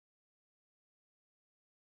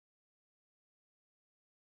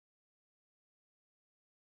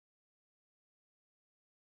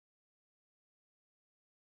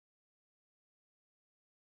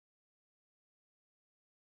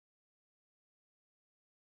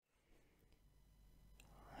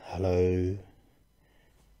Hello,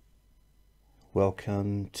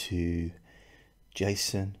 welcome to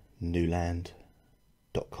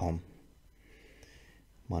jasonnewland.com.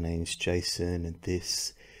 My name's Jason and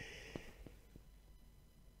this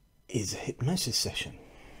is a hypnosis session.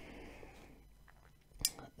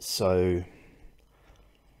 So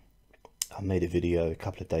I made a video a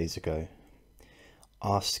couple of days ago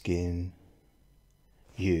asking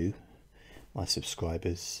you, my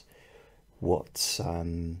subscribers, what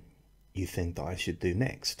you think that I should do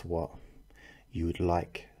next, what you would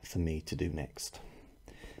like for me to do next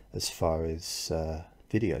as far as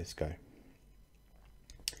videos go.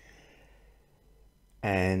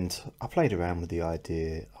 And I played around with the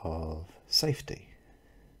idea of safety,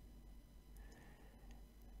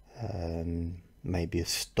 maybe a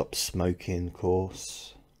stop smoking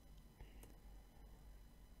course,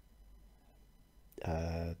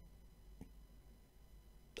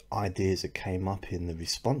 ideas that came up in the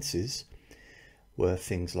responses were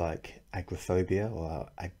things like agoraphobia or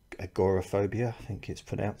agoraphobia, I think it's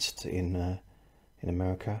pronounced in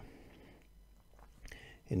America.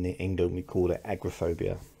 In England we call it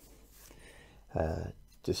agoraphobia,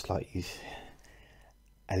 just like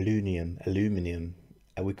aluminium,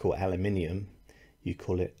 we call it aluminium, you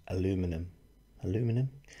call it aluminum.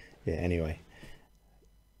 Yeah, anyway,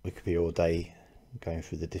 we could be all day going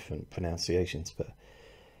through the different pronunciations, but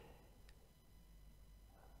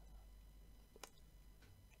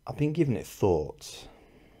I've been giving it thought.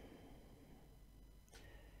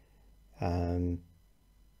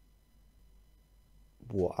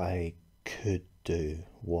 What I could do,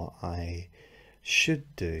 what I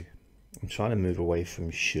should do. I'm trying to move away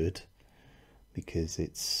from should because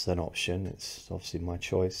it's an option, it's obviously my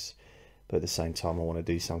choice, but at the same time I want to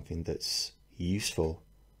do something that's useful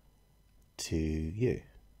to you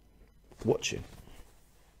watching.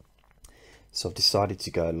 So I've decided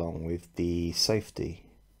to go along with the safety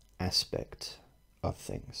aspect of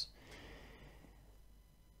things.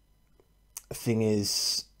 The thing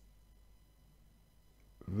is,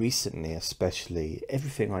 recently especially,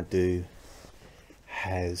 everything I do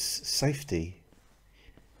has safety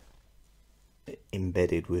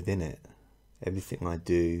embedded within it. Everything I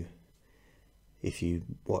do, if you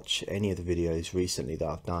watch any of the videos recently that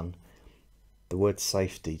I've done, the word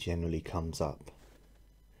safety generally comes up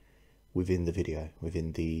within the video,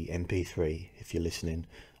 within the MP3 if you're listening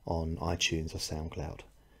on iTunes or SoundCloud.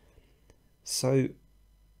 So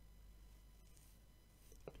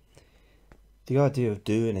the idea of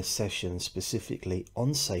doing a session specifically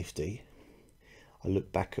on safety, I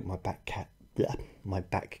look back at my back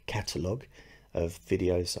catalogue of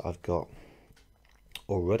videos that I've got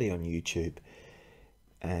already on YouTube,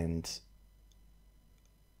 and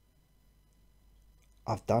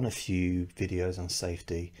I've done a few videos on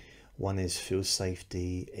safety. One is Feel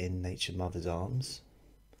Safety in Nature Mother's Arms.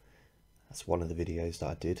 That's one of the videos that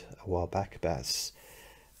I did a while back, about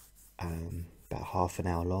half an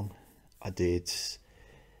hour long. I did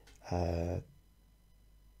a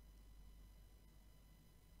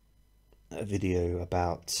video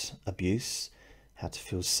about abuse, how to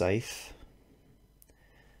feel safe,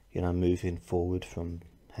 you know, moving forward from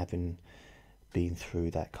having been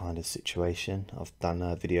through that kind of situation. I've done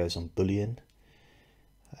videos on bullying.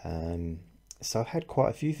 So I've had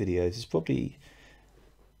quite a few videos. It's probably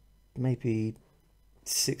maybe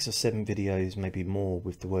 6 or 7 videos, maybe more,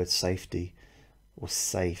 with the word safety or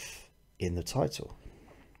safe in the title.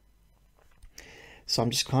 So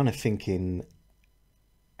I'm just kind of thinking,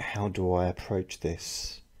 how do I approach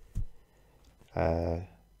this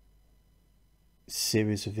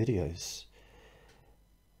series of videos,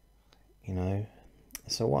 you know?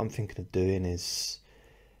 So what I'm thinking of doing is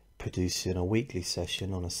producing a weekly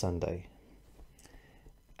session on a Sunday,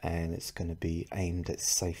 and it's going to be aimed at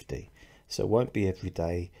safety. So it won't be every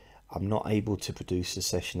day. I'm not able to produce a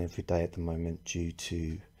session every day at the moment due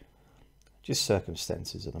to just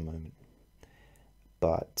circumstances at the moment.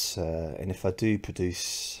 But and if I do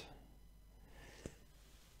produce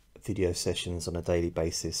video sessions on a daily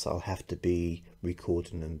basis, I'll have to be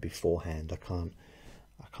recording them beforehand. I can't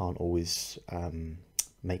always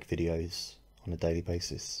make videos on a daily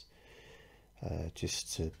basis,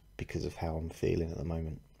 because of how I'm feeling at the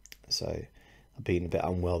moment. So I've been a bit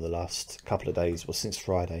unwell the last couple of days. Well, since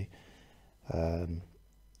Friday, I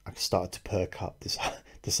started to perk up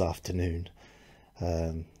this afternoon,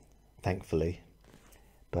 thankfully.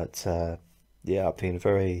 But yeah, I've been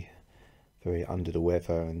very under the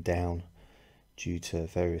weather and down due to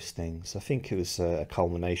various things. I think it was a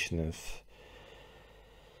culmination of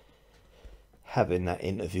having that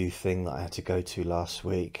interview thing that I had to go to last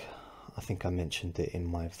week. I think I mentioned it in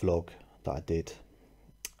my vlog that I did.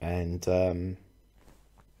 and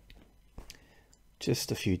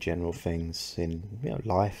just a few general things in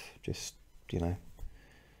life, just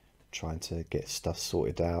trying to get stuff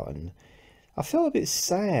sorted out. And I felt a bit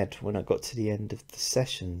sad when I got to the end of the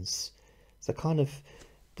sessions. So I kind of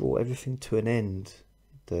brought everything to an end.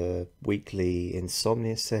 The weekly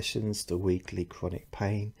insomnia sessions, the weekly chronic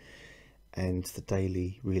pain, and the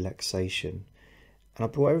daily relaxation. And I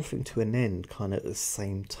brought everything to an end kind of at the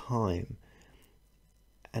same time.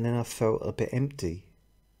 And then I felt a bit empty.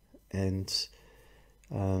 And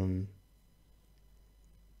the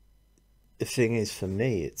thing is, for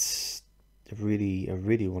me, it's I really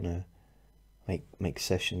want to make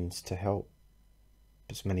sessions to help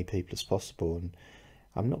as many people as possible, and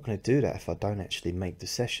I'm not going to do that if I don't actually make the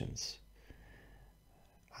sessions.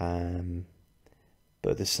 But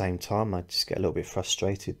at the same time, I just get a little bit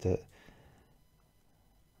frustrated that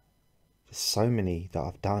there's so many that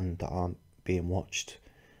I've done that aren't being watched.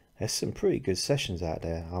 There's some pretty good sessions out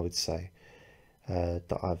there, I would say,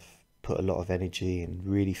 that I've put a lot of energy and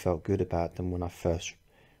really felt good about them when I first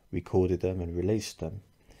recorded them and released them,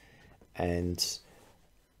 and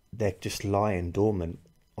they're just lying dormant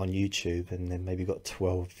on YouTube, and then maybe got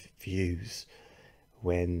 12 views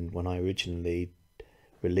when I originally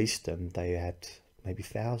released them they had maybe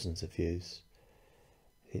thousands of views.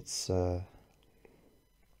 It's I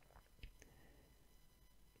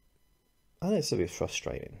know it's a bit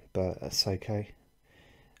frustrating, but that's okay.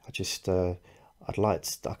 I just I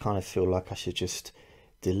kind of feel like I should just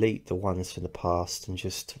delete the ones from the past and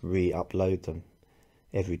just re-upload them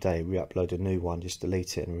every day. Re-upload a new one, just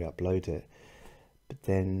delete it and re-upload it. But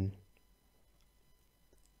then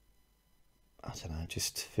I don't know, it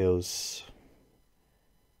just feels,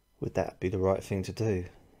 would that be the right thing to do?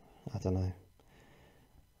 I don't know.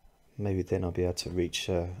 Maybe then I'll be able to reach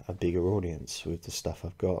a bigger audience with the stuff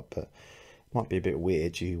I've got, but it might be a bit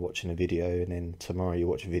weird, you watching a video and then tomorrow you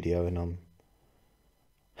watch a video and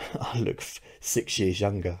I look 6 years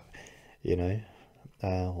younger,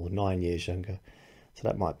 or 9 years younger. So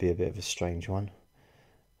that might be a bit of a strange one.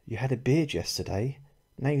 You had a beard yesterday,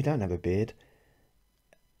 now you don't have a beard,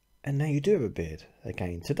 and now you do have a beard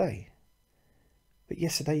again today. But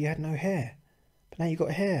yesterday you had no hair, but now you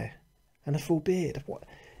got hair and a full beard. What?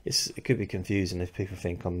 It could be confusing if people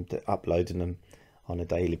think I'm uploading them on a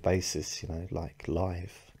daily basis, like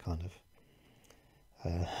live, kind of.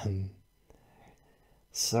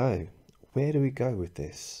 So, where do we go with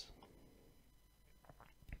this?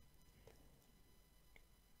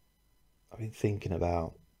 I've been thinking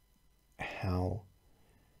about how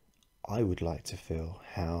I would like to feel,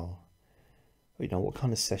 what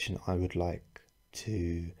kind of session I would like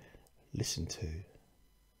to listen to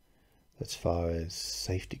as far as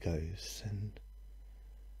safety goes, and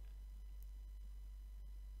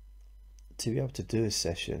to be able to do a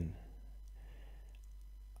session,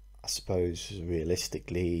 I suppose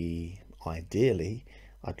realistically, ideally,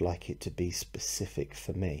 I'd like it to be specific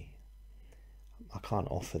for me. I can't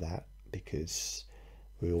offer that because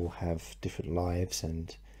we all have different lives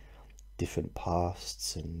and different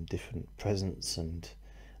pasts and different presents and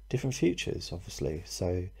different futures, obviously.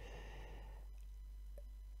 So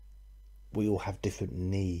we all have different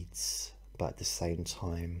needs, but at the same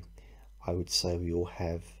time, I would say we all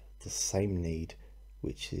have the same need,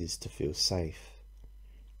 which is to feel safe.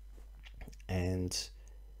 And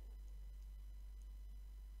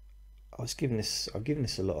I've given this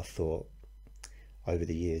a lot of thought over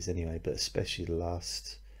the years anyway, but especially the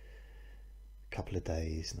last couple of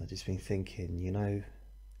days, and I've just been thinking,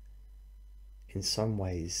 in some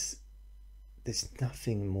ways there's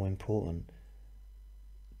nothing more important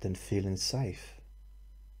than feeling safe.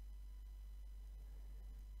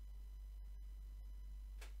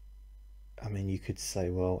 I mean, you could say,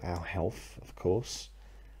 well, our health, of course,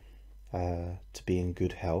 to be in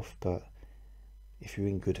good health, but if you're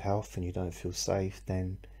in good health and you don't feel safe,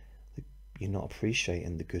 then you're not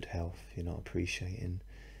appreciating the good health, you're not appreciating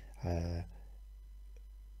the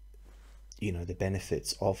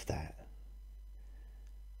benefits of that.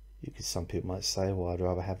 Some people might say, well, I'd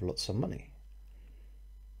rather have lots of money.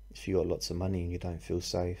 If you got lots of money and you don't feel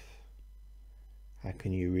safe, how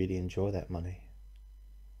can you really enjoy that money?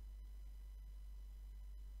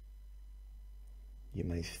 You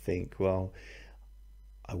may think, well,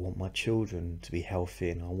 I want my children to be healthy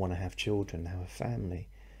and I want to have children, have a family.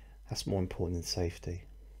 That's more important than safety.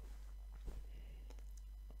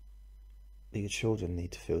 Your children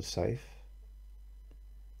need to feel safe.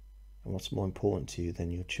 And what's more important to you than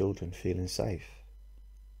your children feeling safe?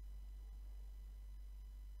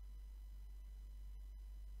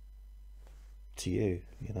 To you,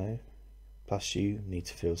 Plus you need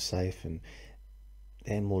to feel safe, and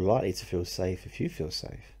they're more likely to feel safe if you feel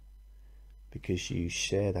safe, because you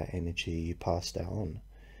share that energy, you pass that on.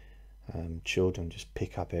 Children just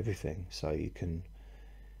pick up everything, so you can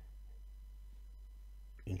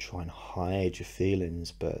try and hide your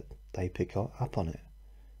feelings, but they pick up on it.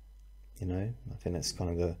 You know, I think that's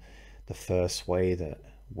kind of the first way that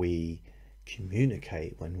we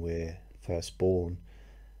communicate when we're first born.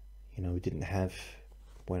 You know,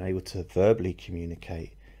 we're able to verbally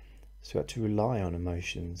communicate, so we had to rely on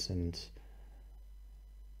emotions and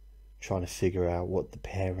trying to figure out what the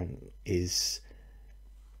parent is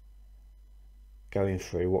going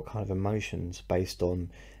through, what kind of emotions, based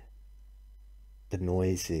on the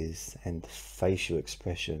noises and the facial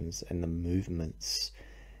expressions and the movements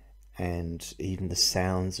and even the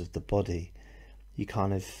sounds of the body. You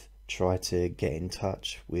kind of try to get in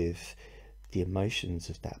touch with the emotions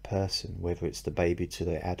of that person, whether it's the baby to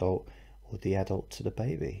the adult or the adult to the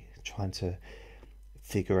baby, trying to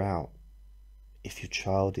figure out if your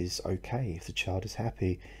child is okay, if the child is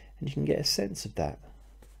happy, and you can get a sense of that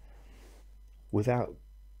without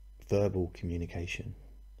verbal communication.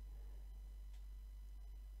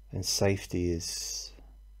 And safety is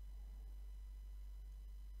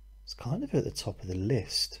kind of at the top of the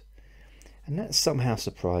list, and that somehow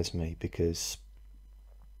surprised me, because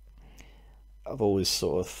I've always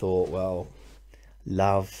sort of thought, well,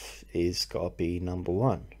 love is got to be number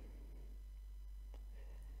one.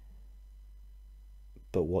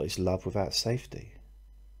 But what is love without safety?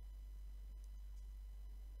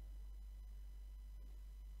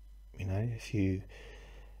 You know, if you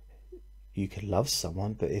could love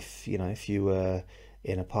someone, but if you were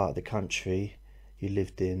in a part of the country, you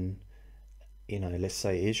lived in, let's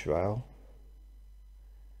say Israel,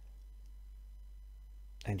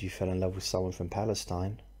 and you fell in love with someone from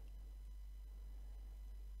Palestine,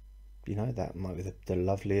 that might be the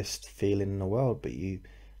loveliest feeling in the world, but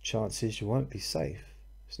chances you won't be safe.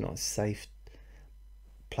 It's not a safe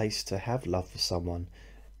place to have love for someone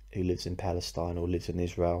who lives in Palestine or lives in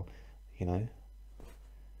Israel,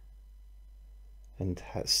 And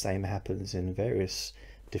same happens in various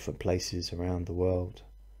different places around the world.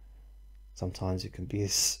 Sometimes it can be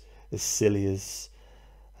as silly as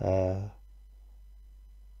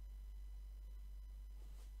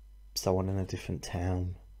someone in a different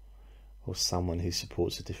town, or someone who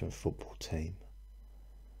supports a different football team.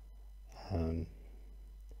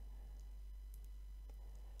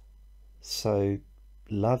 So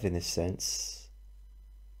love, in a sense,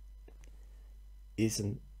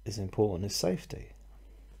 isn't as important as safety,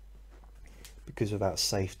 because without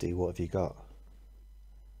safety, what have you got?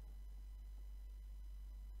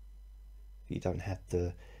 You don't have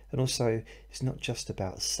and also it's not just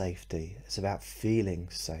about safety, it's about feeling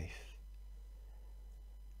safe.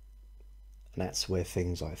 And that's where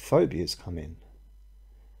things like phobias come in.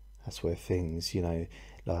 That's where things,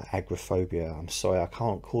 like agoraphobia. I'm sorry, I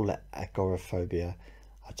can't call it agoraphobia.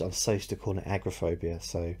 I'm so used to calling it agoraphobia,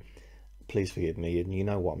 so please forgive me, and you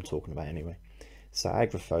know what I'm talking about anyway. So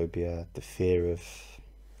agoraphobia, the fear of,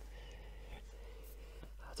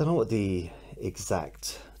 I don't know what the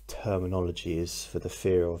exact terminology is for the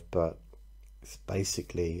fear of, but it's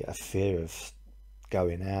basically a fear of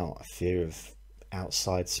going out, a fear of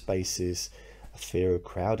outside spaces, a fear of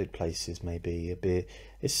crowded places, maybe a bit.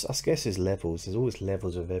 I guess there's levels. There's always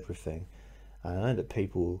levels of everything. And I know that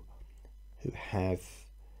people who have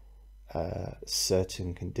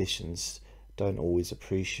certain conditions don't always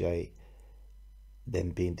appreciate them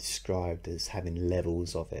being described as having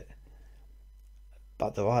levels of it,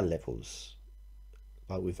 but there are levels.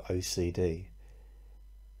 Like with OCD,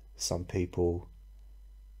 some people,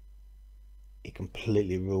 it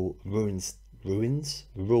completely ruins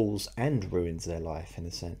their life, in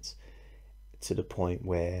a sense, to the point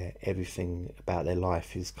where everything about their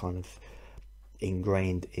life is kind of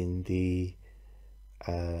ingrained in the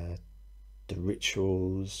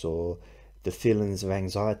rituals, or the feelings of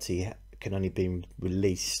anxiety can only be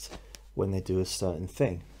released when they do a certain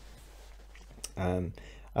thing. And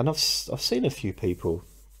I've seen a few people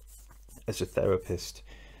as a therapist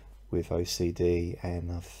with OCD,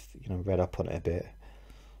 and I've read up on it a bit.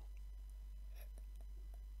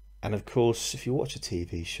 And of course, if you watch a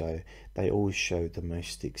TV show, they always show the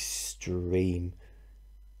most extreme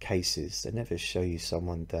cases. They never show you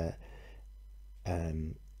someone that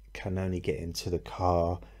can only get into the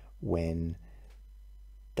car when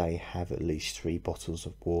they have at least 3 bottles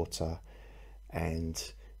of water,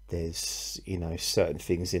 and there's certain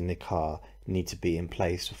things in the car need to be in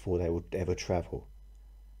place before they would ever travel.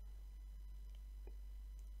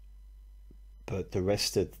 But the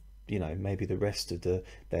rest of maybe the rest of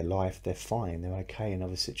their life, they're fine, they're okay in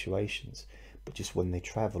other situations. but just when they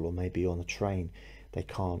travel, or maybe on a train, they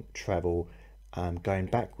can't travel going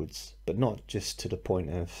backwards, but not just to the point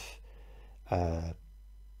of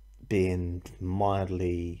being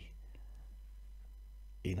mildly,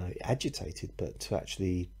 you know, agitated, but to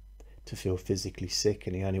actually to feel physically sick,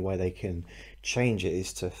 and the only way they can change it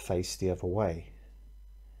is to face the other way.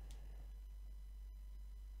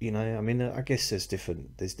 You know, I mean, I guess there's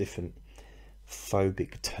different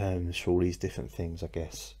phobic terms for all these different things, I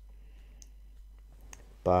guess,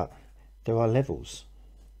 but there are levels.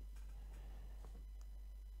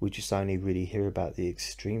 We just only really hear about the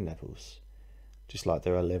extreme levels, just like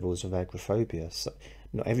there are levels of agoraphobia. So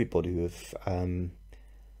not everybody with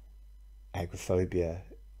agoraphobia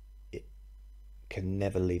can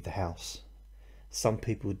never leave the house. Some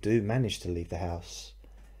people do manage to leave the house,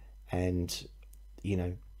 and you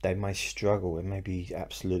know, they may struggle, it may be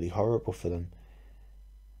absolutely horrible for them,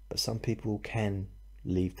 but some people can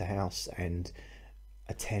leave the house and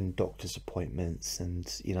attend doctor's appointments,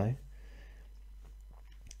 and you know,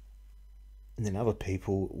 and then other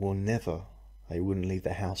people will never, they wouldn't leave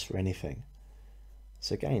the house for anything.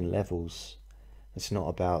 So again, levels. It's not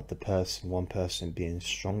about the person, one person being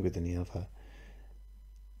stronger than the other.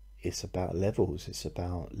 It's about levels. It's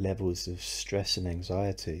about levels of stress and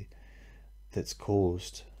anxiety that's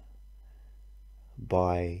caused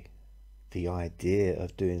by the idea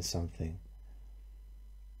of doing something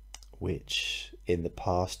which in the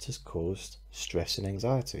past has caused stress and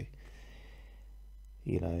anxiety.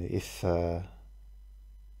 You know, if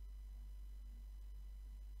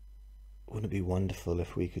wouldn't it be wonderful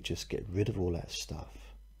if we could just get rid of all that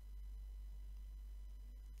stuff?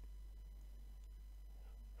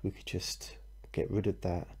 We could just get rid of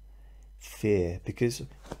that fear, because I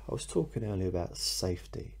was talking earlier about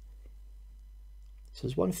safety. So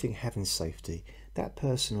there's one thing having safety. That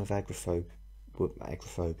person with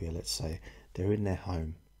agoraphobia, let's say, they're in their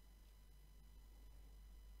home,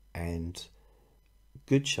 and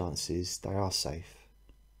good chances they are safe.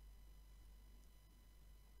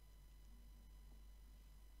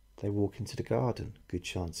 They walk into the garden, good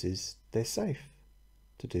chances they're safe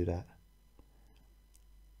to do that.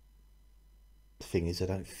 The thing is, they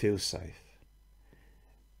don't feel safe,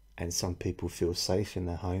 and some people feel safe in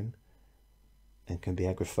their home and can be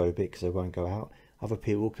agoraphobic because they won't go out. Other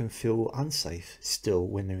people can feel unsafe still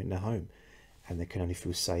when they're in their home, and they can only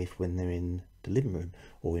feel safe when they're in the living room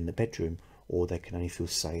or in the bedroom, or they can only feel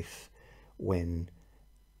safe when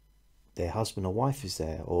their husband or wife is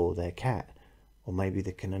there, or their cat, or maybe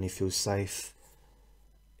they can only feel safe,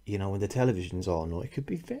 you know, when the television's on, or it could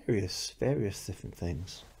be various different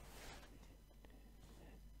things.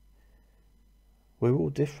 We're all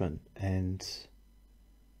different, and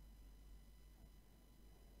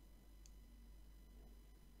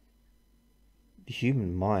the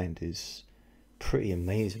human mind is pretty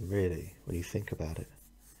amazing, really, when you think about it.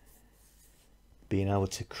 Being able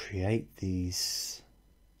to create these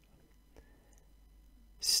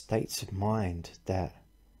states of mind that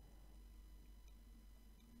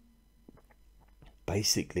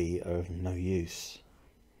basically are of no use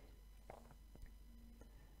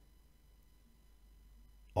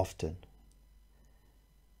often.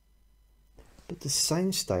 But the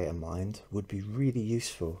same state of mind would be really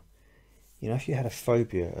useful. You know, if you had a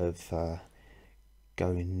phobia of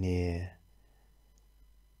going near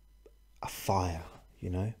a fire, you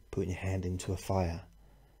know, putting your hand into a fire,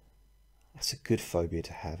 that's a good phobia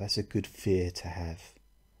to have. That's a good fear to have.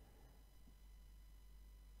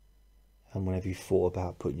 And whenever you thought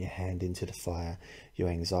about putting your hand into the fire, your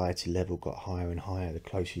anxiety level got higher and higher the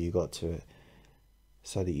closer you got to it,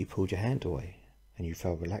 so that you pulled your hand away and you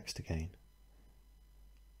felt relaxed again.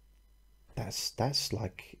 That's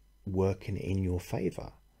like working in your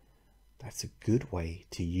favor. That's a good way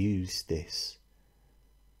to use this.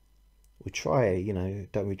 We try, you know,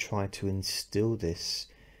 don't we try to instill this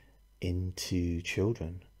into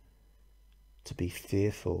children, to be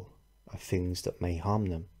fearful of things that may harm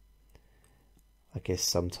them? I guess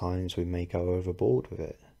sometimes we may go overboard with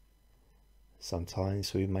it.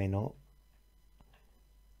 Sometimes we may not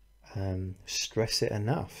stress it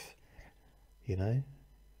enough, you know.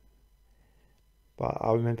 But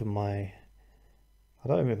I remember I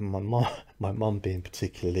don't remember my mum being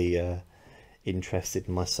particularly interested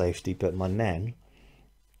in my safety, but my nan,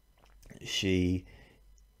 she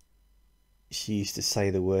used to say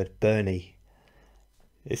the word Bernie.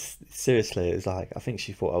 It's seriously, it was like, I think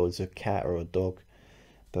she thought I was a cat or a dog.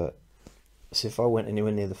 But so if I went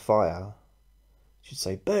anywhere near the fire, she'd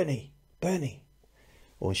say Bernie, Bernie.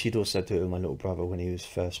 Or she'd also do it with my little brother when he was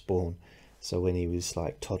first born. So when he was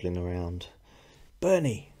like toddling around,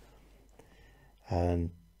 Bernie.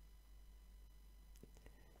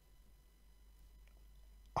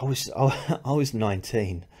 I was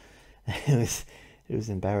 19. It was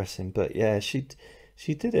embarrassing, but yeah, she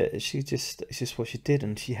did it. It's just what she did,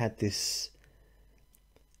 and she had this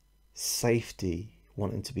safety,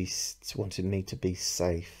 wanting me to be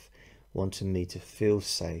safe, wanting me to feel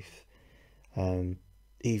safe.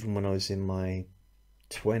 Even when I was in my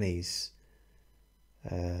 20s,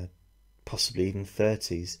 possibly even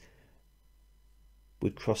 30s,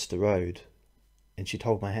 we'd cross the road, and she'd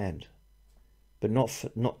hold my hand, but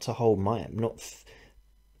not to hold my,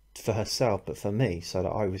 for herself, but for me, so that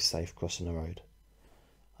I was safe crossing the road.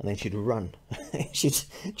 And then she'd run. She'd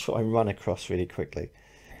try and run across really quickly.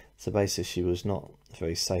 So basically, she was not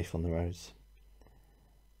very safe on the roads.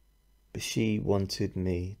 But she wanted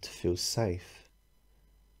me to feel safe.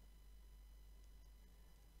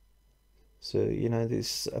 So, you know,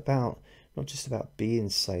 it's about, not just about being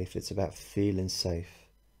safe, it's about feeling safe.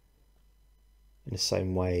 In the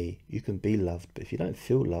same way, you can be loved, but if you don't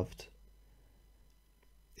feel loved,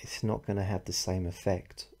 it's not going to have the same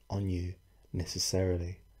effect on you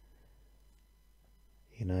necessarily.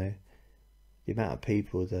 You know, the amount of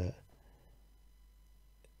people that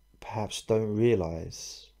perhaps don't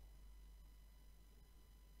realise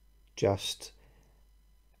just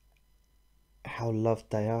how loved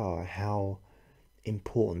they are, how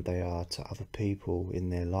important they are to other people in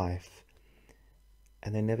their life,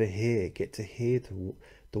 and they never get to hear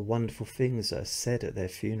the wonderful things that are said at their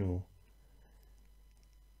funeral.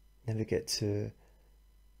 Never get to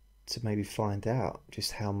maybe find out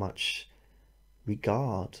just how much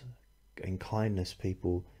regard and kindness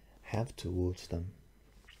people have towards them.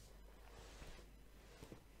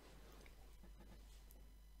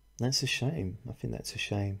 That's a shame. I think that's a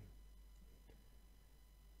shame.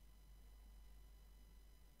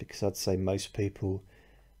 Because I'd say most people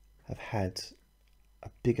have had a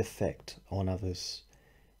big effect on others.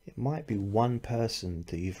 It might be one person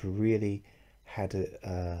that you've really had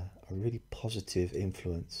a really positive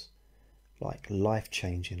influence, like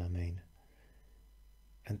life-changing, I mean.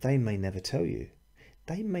 And they may never tell you.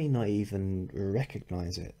 They may not even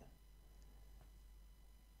recognise it.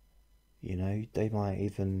 You know, they might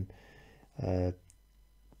even,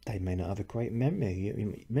 they may not have a great memory.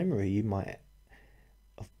 You might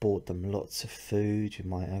have bought them lots of food. You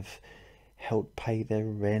might have helped pay their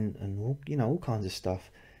rent and all, you know, all kinds of stuff.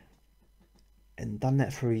 And done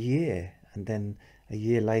that for a year. And then a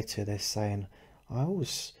year later they're saying, I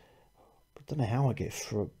don't know how I get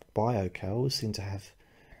by okay. I always seem to have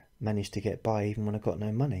managed to get by even when I got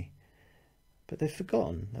no money. But they've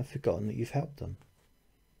forgotten that you've helped them.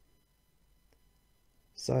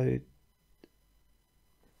 So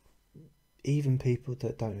even people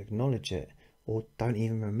that don't acknowledge it or don't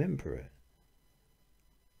even remember it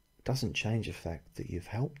doesn't change the fact that you've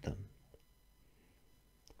helped them.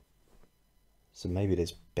 So maybe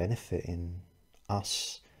there's benefit in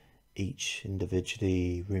us each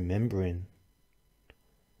individually remembering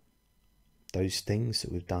those things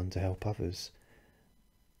that we've done to help others.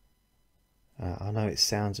 I know it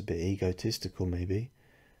sounds a bit egotistical, maybe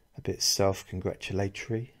a bit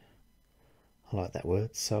self-congratulatory. I like that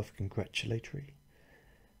word, self-congratulatory.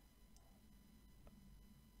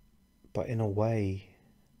 But in a way,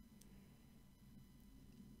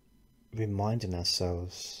 reminding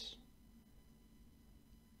ourselves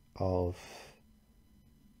of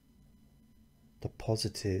the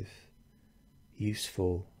positive,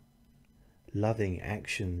 useful, loving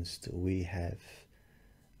actions that we have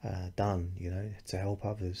done, you know, to help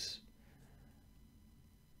others.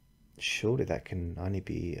 Surely that can only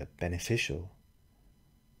be beneficial.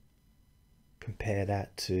 Compare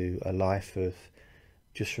that to a life of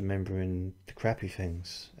just remembering the crappy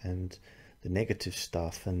things and the negative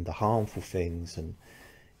stuff and the harmful things, and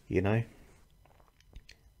you know,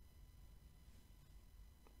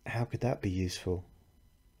 how could that be useful?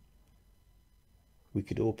 We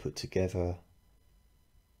could all put together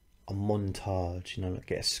a montage, you know, like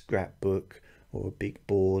get a scrapbook or a big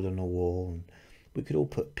board on a wall, and we could all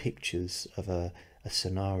put pictures of a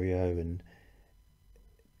scenario and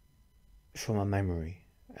from a memory,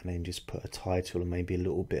 and then just put a title and maybe a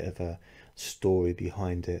little bit of a story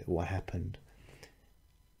behind it, what happened.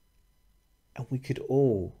 And we could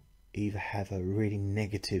all either have a really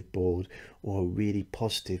negative board or a really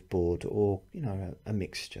positive board, or, you know, a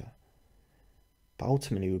mixture. But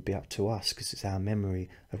ultimately it would be up to us because it's our memory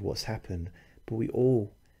of what's happened. But we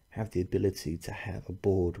all have the ability to have a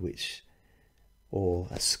board or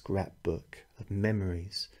a scrapbook of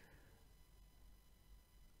memories,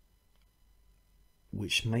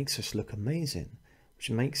 which makes us look amazing,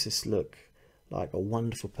 which makes us look like a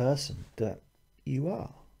wonderful person that you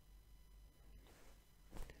are.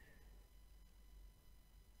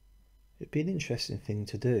 it'd be an interesting thing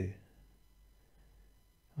to do.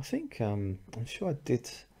 I think I'm sure I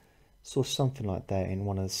saw something like that in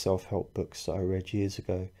one of the self-help books that I read years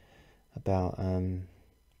ago about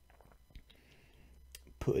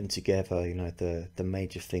putting together, you know, the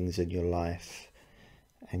major things in your life,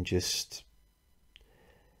 and just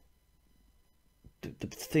the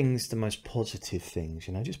things, the most positive things,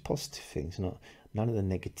 you know, just positive things, none of the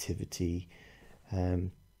negativity.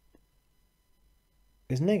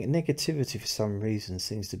 Because negativity for some reason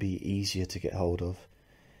seems to be easier to get hold of.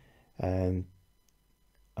 And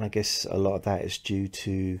I guess a lot of that is due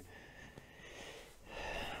to,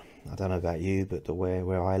 I don't know about you, but the way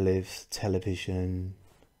where I live, television,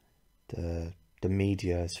 the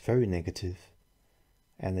media is very negative,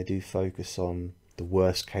 and they do focus on the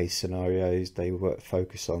worst case scenarios. They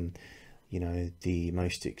focus on, you know, the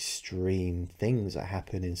most extreme things that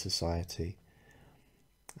happen in society.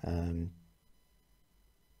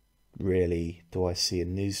 Rarely do I see a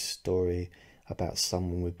news story about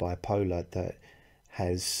someone with bipolar that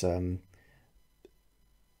has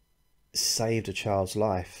saved a child's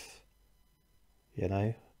life, you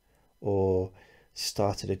know, or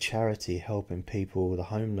started a charity helping people, the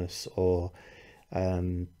homeless, or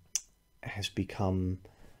has become,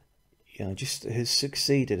 you know, just has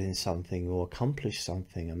succeeded in something or accomplished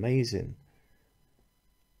something amazing.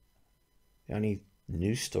 The only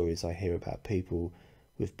news stories I hear about people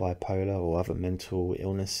with bipolar or other mental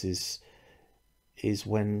illnesses is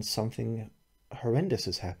when something horrendous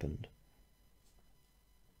has happened.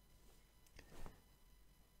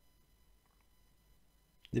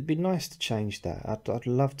 It'd be nice to change that. I'd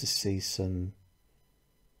love to see some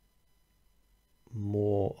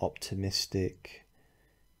more optimistic,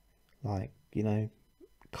 like, you know,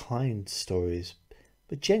 kind stories,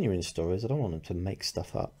 but genuine stories. I don't want them to make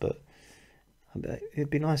stuff up, but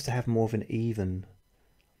it'd be nice to have more of an even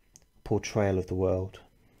portrayal of the world,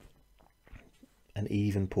 an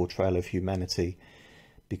even portrayal of humanity,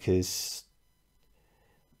 because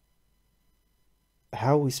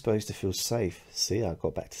how are we supposed to feel safe? See, I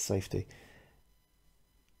got back to safety.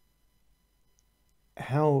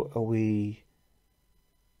 How are we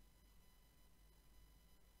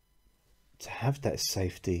to have that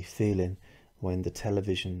safety feeling when the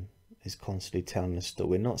television is constantly telling us that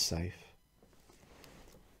we're not safe?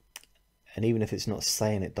 And even if it's not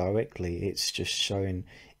saying it directly, it's just showing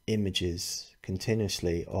images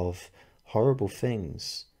continuously of horrible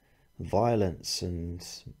things, violence, and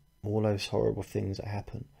all those horrible things that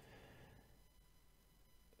happen.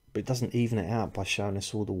 But it doesn't even it out by showing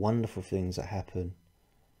us all the wonderful things that happen.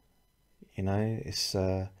 You know, it's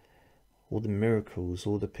all the miracles,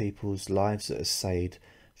 all the people's lives that are saved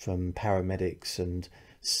from paramedics and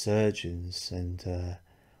surgeons, and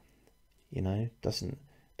you know, doesn't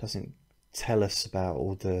tell us about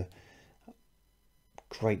all the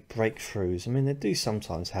great breakthroughs. I mean, they do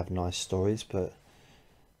sometimes have nice stories, but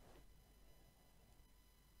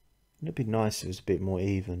it'd be nice if it was a bit more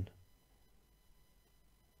even.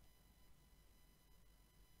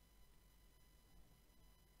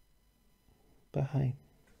 But hey,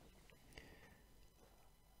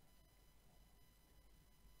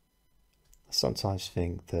 I sometimes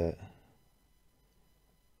think that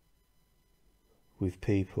with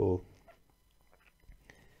people,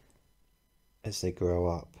 as they grow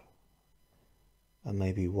up and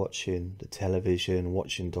maybe watching the television,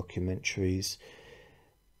 watching documentaries,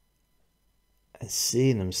 and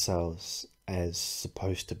seeing themselves as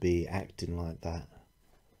supposed to be acting like that,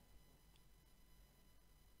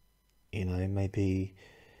 you know, maybe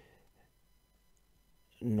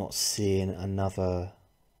not seeing another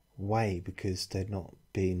way because it's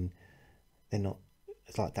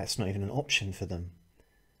like that's not even an option for them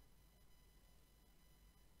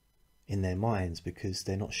in their minds, because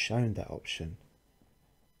they're not shown that option.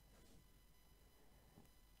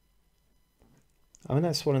 I mean,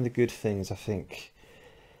 that's one of the good things. I think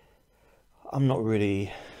I'm not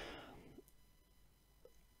really,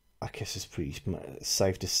 I guess it's pretty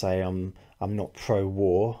safe to say I'm not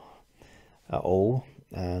pro-war at all,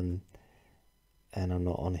 and I'm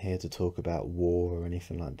not on here to talk about war or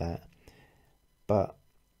anything like that. But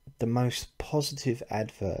the most positive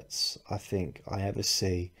adverts I think I ever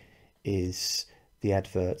see is the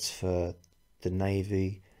adverts for the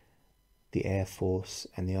Navy, the Air Force,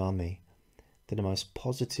 and the Army. They're the most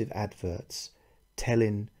positive adverts,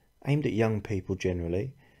 aimed at young people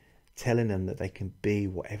generally, telling them that they can be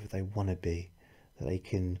whatever they want to be, that they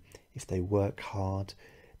can, if they work hard,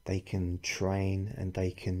 they can train and they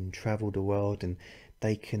can travel the world, and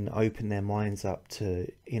they can open their minds up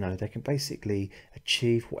to, you know, they can basically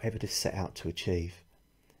achieve whatever they set out to achieve.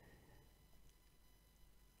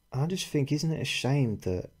 I just think, isn't it a shame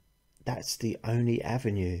that that's the only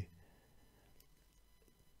avenue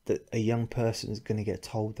that a young person is going to get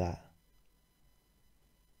told that?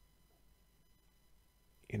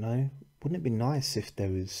 You know, wouldn't it be nice if there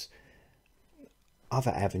was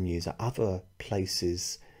other avenues, other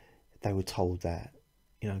places they were told that,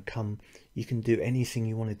 you know, come, you can do anything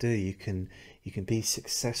you want to do. You can be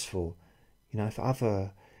successful. You know, if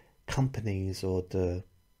other companies or the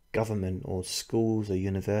government or schools or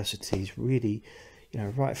universities really, you know,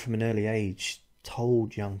 right from an early age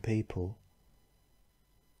told young people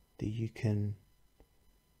that you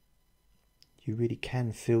really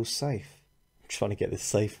can feel safe. I'm trying to get the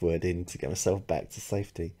safe word in to get myself back to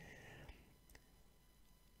safety.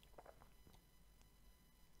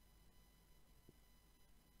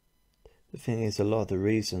 The thing is, a lot of the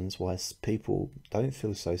reasons why people don't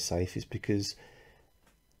feel so safe is because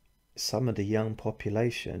some of the young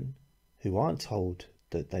population who aren't told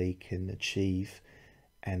that they can achieve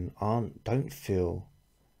and don't feel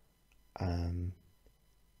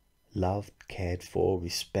loved, cared for,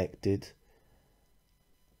 respected,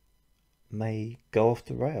 may go off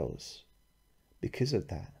the rails because of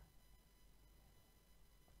that.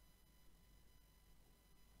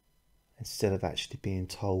 Instead of actually being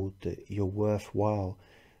told that you're worthwhile,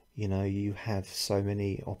 you know, you have so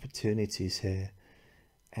many opportunities here,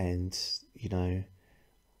 and, you know,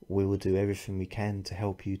 we will do everything we can to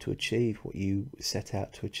help you to achieve what you set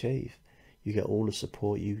out to achieve. You get all the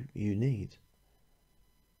support you need.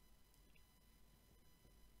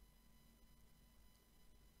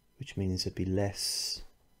 Which means there'd be less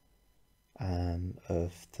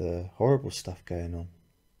of the horrible stuff going on.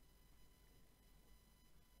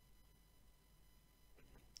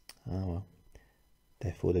 Oh well.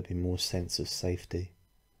 Therefore there'd be more sense of safety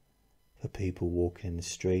for people walking in the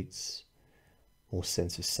streets, more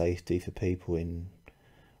sense of safety for people in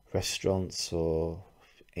restaurants or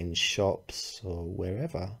in shops or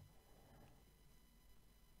wherever.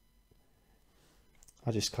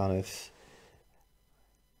 I just kind of,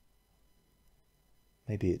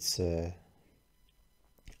 maybe it's a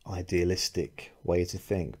idealistic way to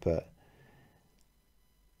think, but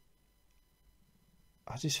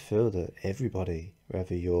I just feel that everybody,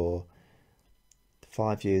 whether you're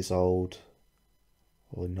 5 years old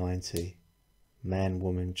or 90, man,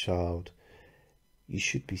 woman, child, you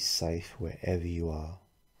should be safe wherever you are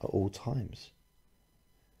at all times.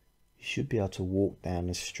 You should be able to walk down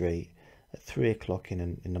the street at 3 o'clock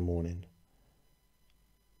in the morning,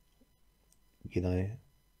 you know,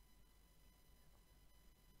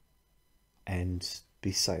 and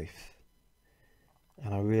be safe.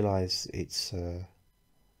 And I realise it's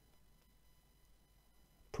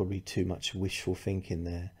probably too much wishful thinking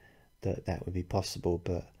there, that would be possible,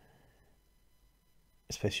 but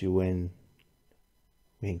especially when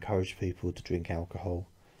we encourage people to drink alcohol,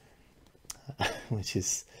 which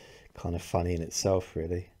is kind of funny in itself,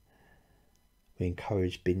 really. We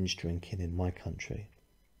encourage binge drinking in my country.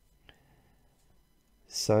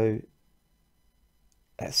 So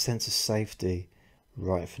that sense of safety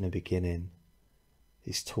right from the beginning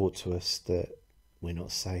is taught to us that we're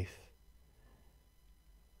not safe.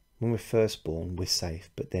 When we're first born, we're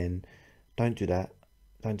safe, but then don't do that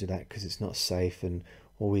because it's not safe, and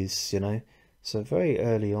always, you know. So very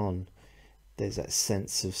early on, there's that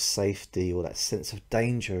sense of safety, or that sense of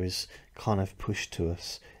danger is kind of pushed to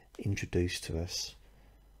us, introduced to us.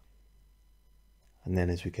 And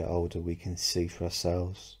then as we get older, we can see for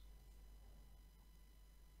ourselves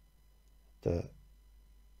that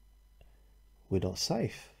we're not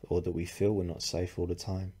safe, or that we feel we're not safe all the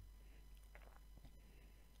time.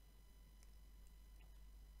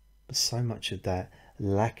 But so much of that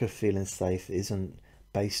lack of feeling safe isn't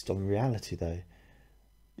based on reality, though,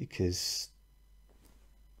 because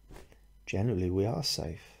generally we are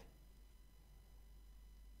safe.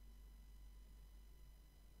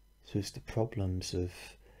 So it's the problems of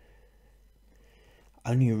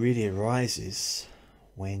only really arises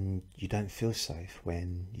when you don't feel safe,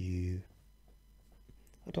 when you,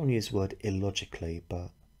 I don't want to use the word illogically,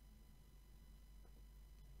 but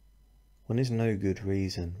when there's no good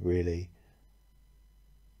reason really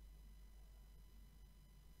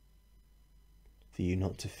for you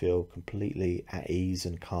not to feel completely at ease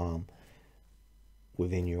and calm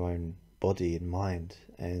within your own body and mind,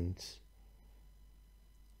 and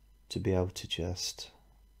to be able to just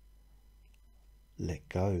let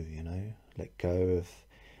go, you know, let go of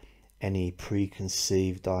any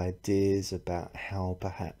preconceived ideas about how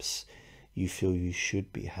perhaps you feel you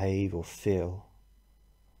should behave or feel.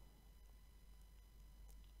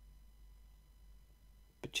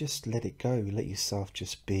 But just let it go, let yourself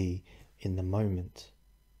just be in the moment.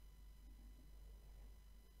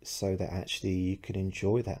 so that actually you can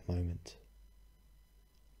enjoy that moment.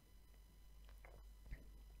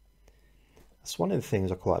 That's one of the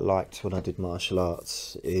things I quite liked when I did martial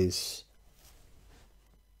arts, is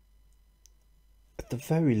at the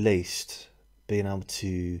very least being able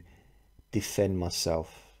to defend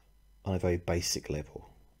myself on a very basic level.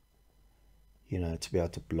 You know, to be able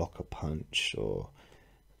to block a punch, or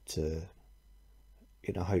to,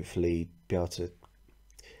 you know, hopefully be able to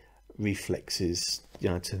reflexes, you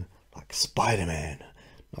know, to like Spider-Man.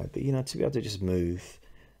 No, but you know, to be able to just move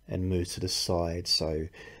to the side so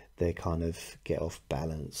they kind of get off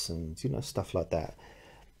balance, and you know, stuff like that.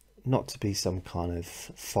 Not to be some kind of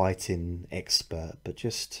fighting expert, but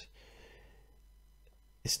just,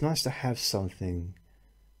 it's nice to have something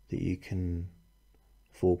that you can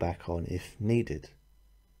fall back on if needed.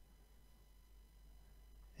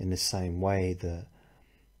 In the same way that,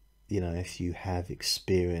 you know, if you have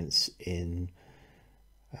experience in,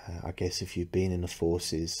 I guess if you've been in the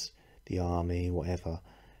forces, the army, whatever,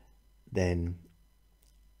 then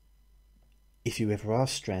if you ever are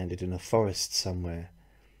stranded in a forest somewhere,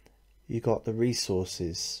 you got the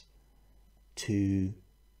resources to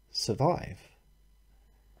survive.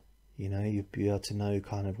 You know, you'll be able to know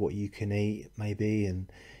kind of what you can eat, maybe,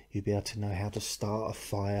 and you'll be able to know how to start a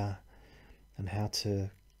fire and how to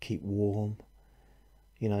keep warm.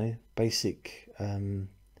 You know, basic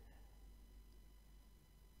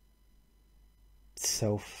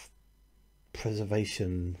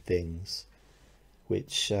self-preservation things,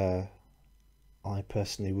 which I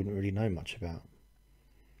personally wouldn't really know much about.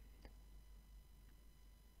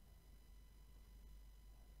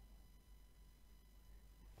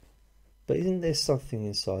 But isn't there something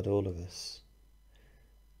inside all of us,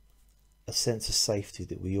 a sense of safety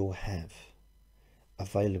that we all have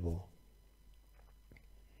available,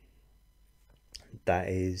 that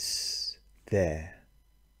is there?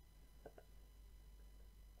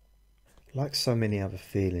 Like so many other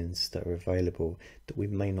feelings that are available that we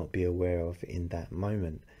may not be aware of in that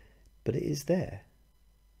moment, but it is there.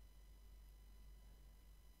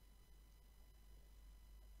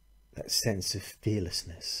 That sense of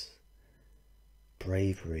fearlessness,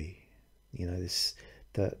 bravery, you know, this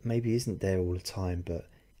that maybe isn't there all the time, but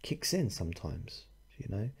kicks in sometimes, you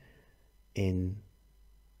know. In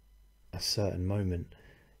a certain moment,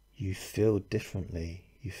 you feel differently.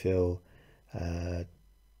 You feel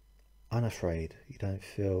unafraid. You don't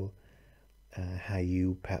feel how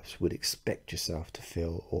you perhaps would expect yourself to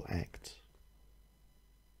feel or act.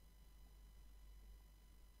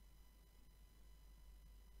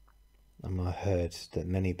 And I heard that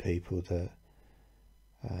many people that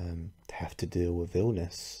have to deal with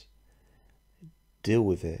illness deal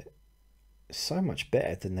with it so much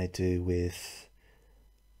better than they do with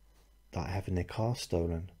like having their car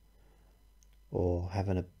stolen, or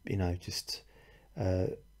having a, you know, just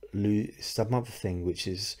lose some other thing which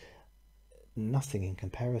is nothing in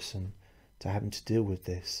comparison to having to deal with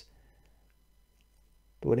this.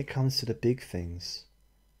 But when it comes to the big things,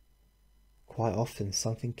 quite often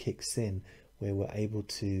something kicks in where we're able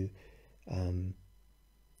to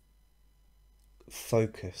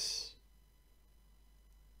focus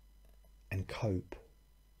and cope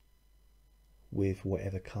with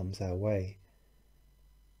whatever comes our way,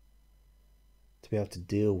 to be able to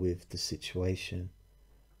deal with the situation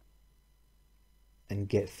and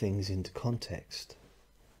get things into context,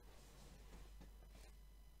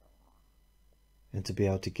 and to be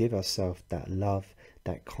able to give ourselves that love,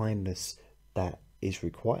 that kindness that is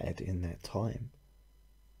required in that time,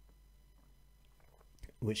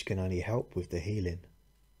 which can only help with the healing.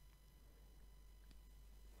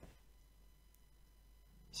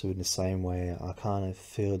 So in the same way, I kind of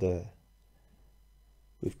feel that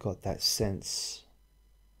we've got that sense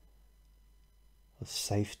of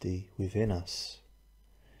safety within us.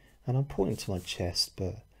 And I'm pointing to my chest,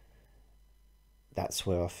 but that's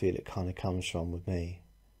where I feel it kind of comes from with me.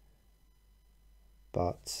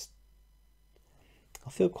 But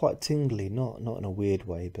I feel quite tingly, not in a weird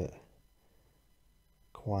way, but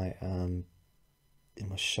quite in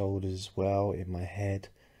my shoulders as well, in my head,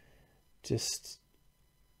 just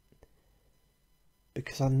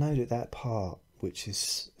because I know that that part which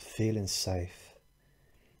is feeling safe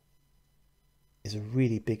is a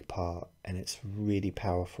really big part, and it's really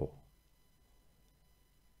powerful.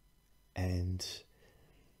 And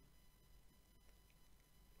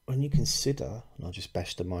when you consider, and I'll just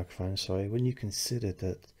bash the microphone, sorry, when you consider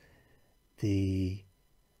that the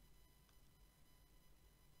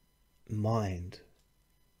mind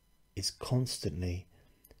is constantly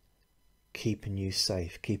keeping you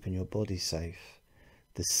safe, keeping your body safe,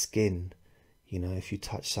 the skin, you know, if you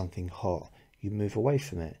touch something hot, you move away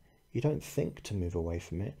from it. You don't think to move away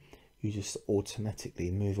from it, you just automatically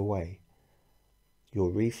move away. Your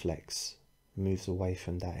reflex moves away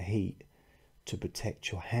from that heat to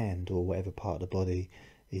protect your hand or whatever part of the body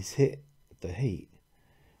is hit the heat.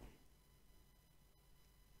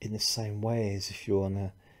 In the same way as if you're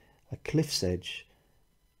on a cliff's edge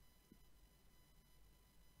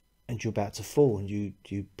and you're about to fall and you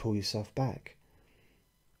pull yourself back.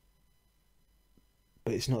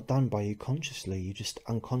 But it's not done by you consciously. You just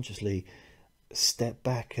unconsciously step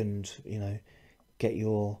back and, you know, get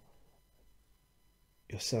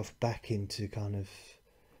yourself back into kind of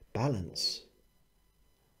balance.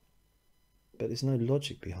 But there's no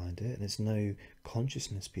logic behind it, and there's no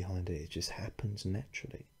consciousness behind it. It just happens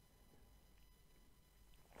naturally.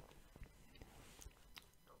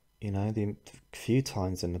 You know, the few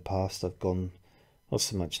times in the past I've gone, not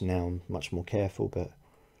so much now, I'm much more careful, but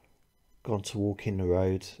gone to walk in the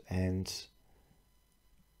road and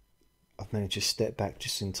I've managed to step back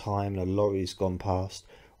just in time and a lorry's gone past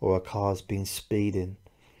or a car's been speeding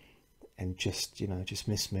and just, you know, just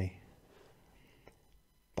missed me.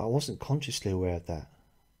 But I wasn't consciously aware of that.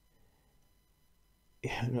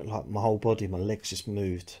 It looked like my whole body, my legs just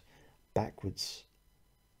moved backwards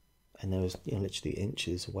and there was, you know, literally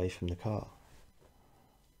inches away from the car.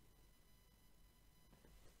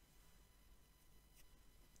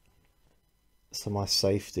 So my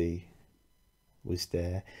safety was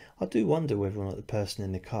there. I do wonder whether or not the person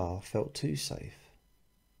in the car felt too safe.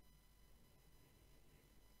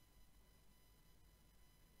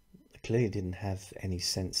 I clearly didn't have any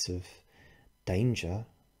sense of danger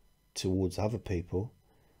towards other people.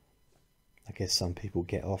 I guess some people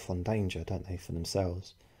get off on danger, don't they, for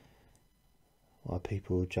themselves? Why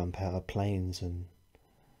people jump out of planes and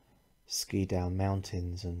ski down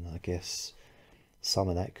mountains, and I guess some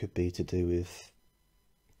of that could be to do with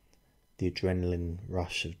the adrenaline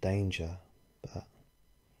rush of danger, but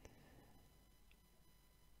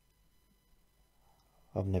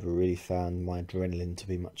I've never really found my adrenaline to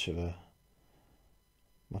be much of an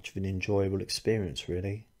enjoyable experience,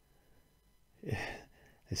 really.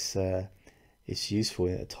 It's useful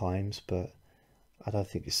at times, but I don't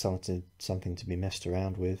think it's something to be messed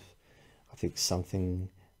around with. I think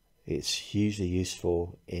it's hugely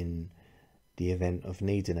useful in the event of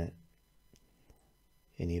needing it.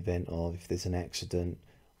 In the event of, if there's an accident,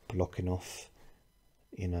 blocking off,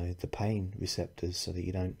 you know, the pain receptors so that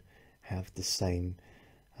you don't have the same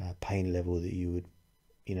pain level that you would,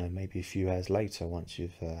 you know, maybe a few hours later once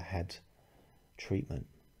you've had treatment.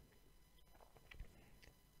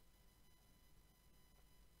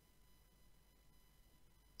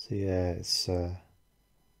 So yeah, it's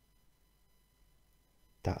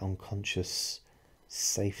that unconscious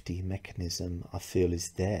safety mechanism I feel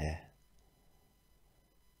is there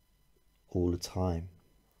all the time.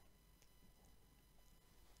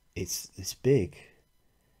 It's big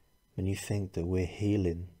when you think that we're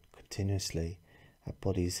healing continuously. Our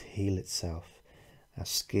bodies heal itself. Our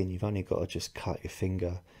skin, you've only got to just cut your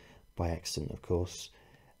finger by accident, of course,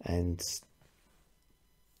 and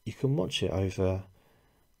you can watch it over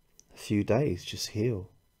a few days just heal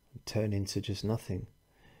and turn into just nothing.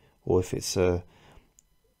 Or if it's a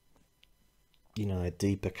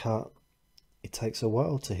deeper cut, it takes a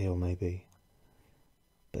while to heal maybe,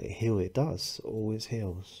 but it does, always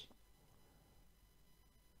heals.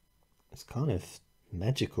 It's kind of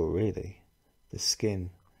magical, really. The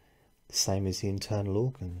skin, the same as the internal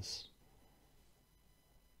organs,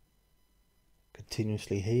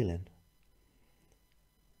 continuously healing.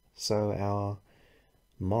 So our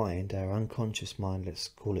mind, our unconscious mind, let's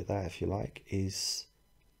call it that if you like, is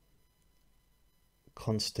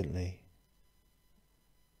constantly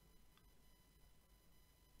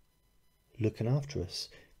looking after us,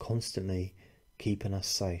 constantly keeping us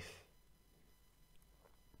safe.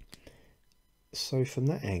 So from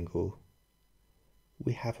that angle,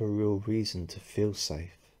 we have a real reason to feel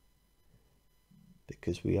safe,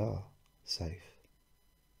 because we are safe.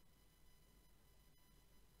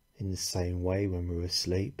 In the same way, when we're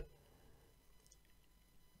asleep,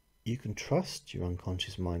 you can trust your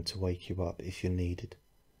unconscious mind to wake you up if you're needed.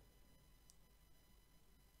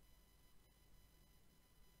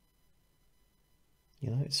 You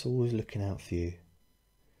know, it's always looking out for you.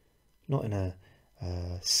 Not in a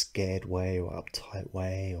scared way or uptight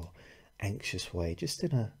way or anxious way, just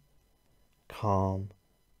in a calm,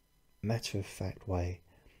 matter-of-fact way.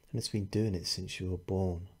 And it's been doing it since you were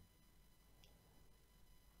born.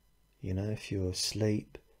 You know, if you're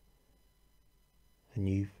asleep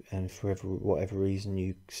and for whatever reason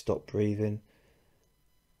you stop breathing,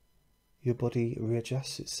 your body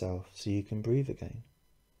readjusts itself so you can breathe again.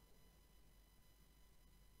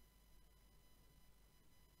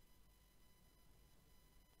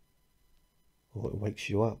 or it wakes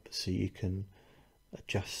you up so you can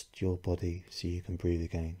adjust your body so you can breathe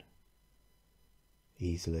again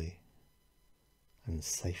easily and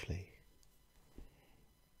safely.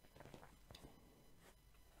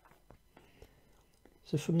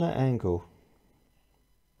 So from that angle,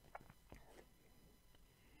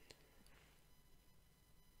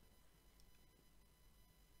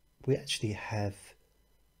 we actually have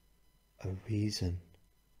a reason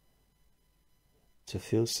to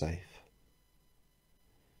feel safe,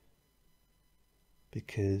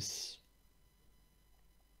 because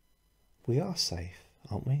we are safe,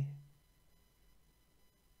 aren't we?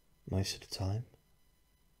 Most of the time,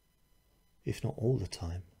 if not all the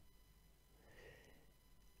time.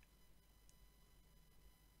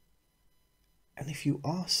 And if you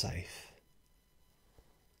are safe,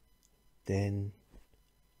 then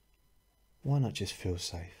why not just feel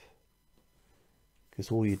safe? Because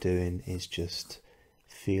all you're doing is just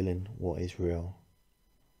feeling what is real.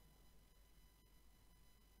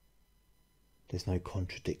 There's no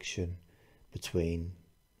contradiction between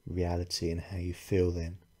reality and how you feel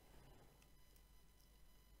then.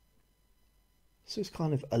 So it's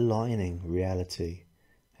kind of aligning reality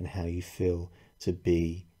and how you feel to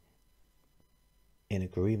be in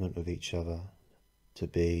agreement with each other, to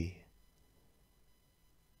be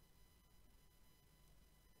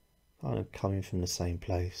kind of coming from the same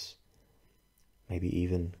place, maybe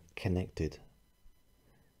even connected.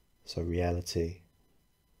 So reality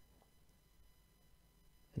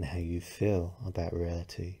and how you feel about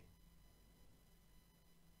reality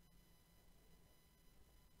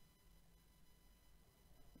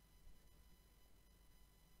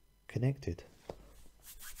connected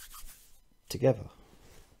together.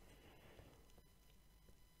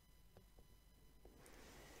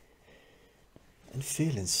 And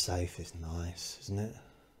feeling safe is nice, isn't it?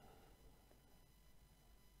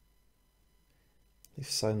 There's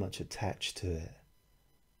so much attached to it.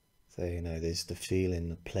 So, you know, there's the feeling,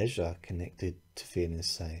 the pleasure connected to feeling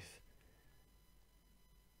safe.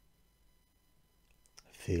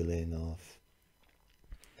 A feeling of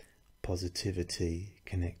positivity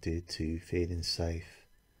connected to feeling safe.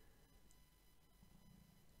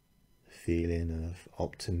 A feeling of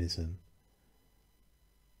optimism.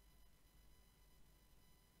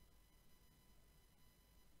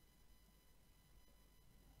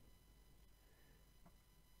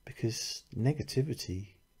 Because negativity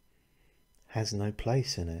has no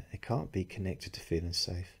place in it. It can't be connected to feeling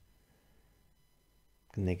safe.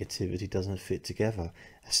 Negativity doesn't fit together.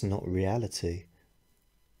 That's not reality.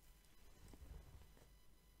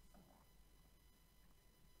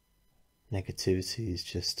 Negativity is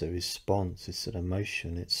just a response, it's an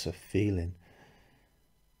emotion, it's a feeling.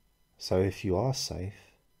 So if you are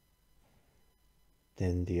safe,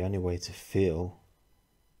 then the only way to feel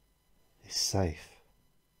is safe.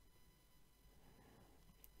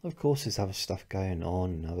 Of course, there's other stuff going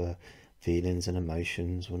on, other feelings and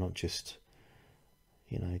emotions. We're not just,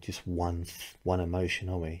 you know, just one emotion,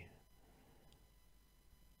 are we?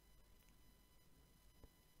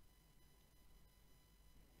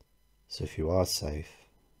 So if you are safe,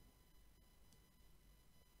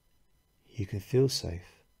 you can feel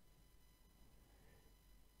safe.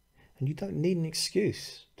 And you don't need an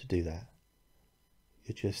excuse to do that.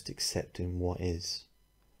 You're just accepting what is.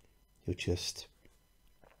 You're just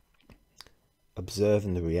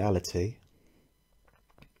observing the reality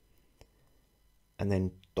and then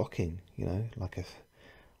docking, you know, like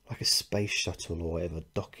a space shuttle or whatever,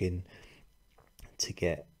 docking to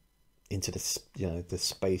get into the, you know, the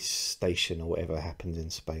space station or whatever happens in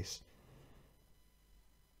space.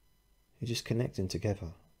 You're just connecting together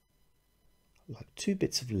like two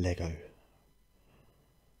bits of Lego.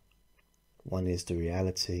 One is the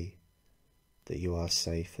reality that you are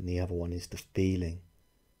safe, and the other one is the feeling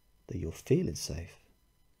that you're feeling safe.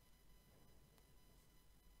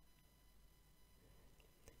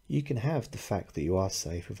 You can have the fact that you are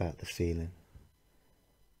safe without the feeling.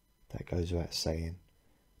 That goes without saying,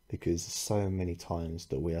 because so many times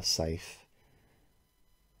that we are safe,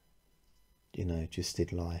 you know, just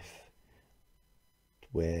in life,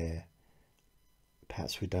 where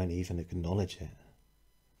perhaps we don't even acknowledge it.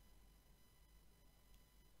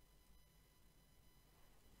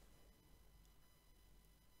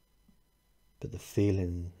 But the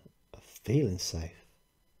feeling of feeling safe,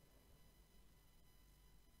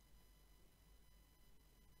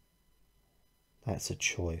 that's a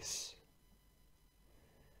choice.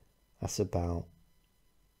 That's about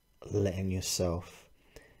letting yourself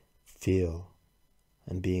feel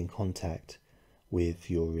and be in contact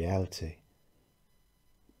with your reality.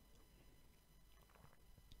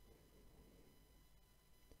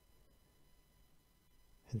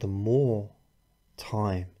 And the more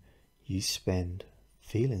time you spend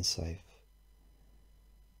feeling safe,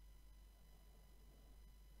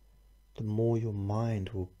 the more your mind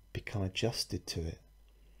will become adjusted to it.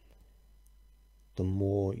 The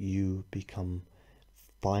more you become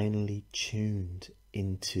finely tuned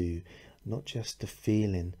into not just the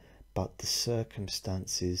feeling, but the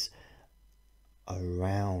circumstances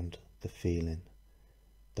around the feeling,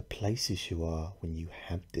 the places you are when you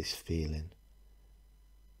have this feeling,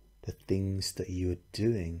 the things that you are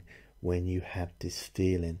doing when you have this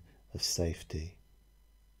feeling of safety.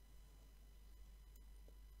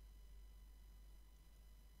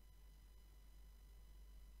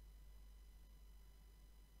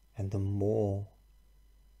 And the more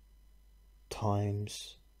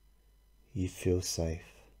times you feel safe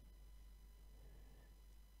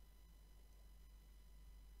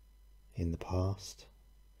in the past,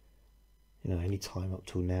 any time up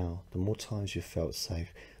till now, the more times you felt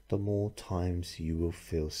safe, the more times you will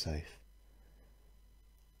feel safe.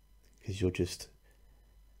 Because you're just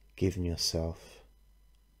giving yourself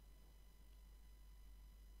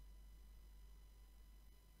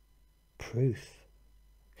proof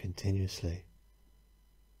continuously,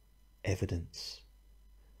 evidence.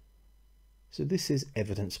 So this is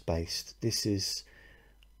evidence-based. This is,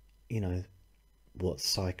 what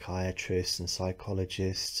psychiatrists and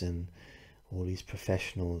psychologists and all these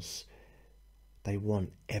professionals, they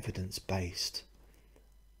want evidence-based.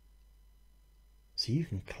 So you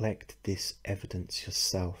can collect this evidence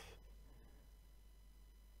yourself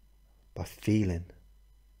by feeling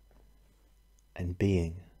and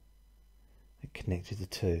being and connected the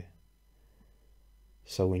two.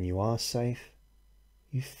 So when you are safe,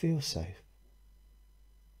 you feel safe.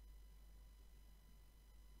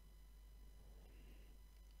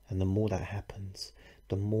 And the more that happens,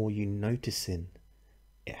 the more you noticing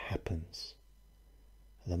it happens.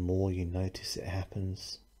 And the more you notice it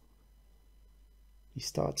happens, you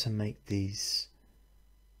start to make these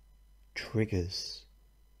triggers,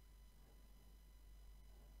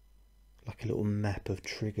 like a little map of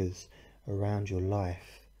triggers around your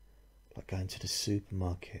life, like going to the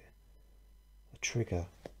supermarket. A trigger,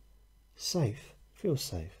 safe, feel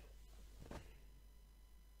safe.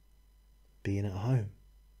 Being at home,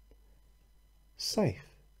 safe,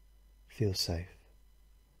 feel safe.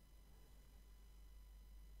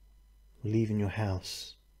 Leaving your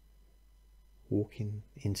house, walking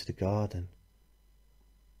into the garden,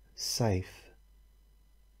 safe,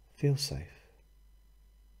 feel safe.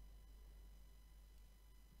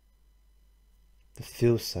 The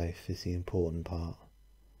feel safe is the important part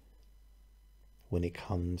when it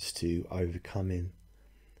comes to overcoming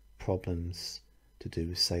problems to do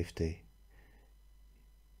with safety.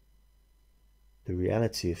 The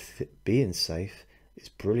reality of being safe is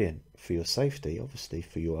brilliant for your safety, obviously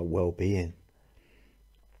for your well-being.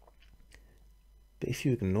 But if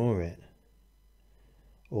you ignore it,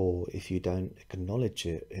 or if you don't acknowledge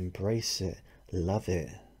it, embrace it, love it,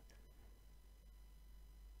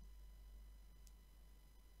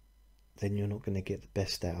 then you're not going to get the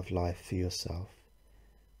best out of life for yourself.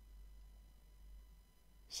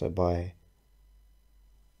 So by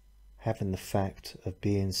having the fact of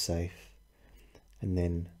being safe and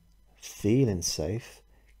then feeling safe,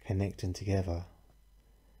 connecting together,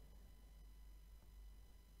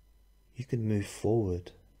 you can move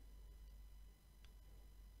forward.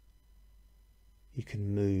 You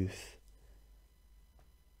can move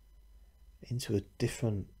into a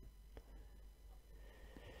different,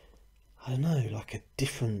 like a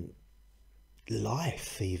different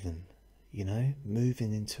life even,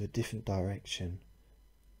 moving into a different direction.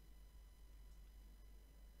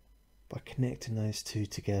 By connecting those two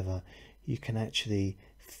together, you can actually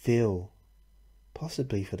feel,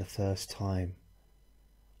 possibly for the first time,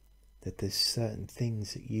 that there's certain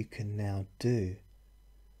things that you can now do.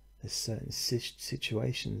 There's certain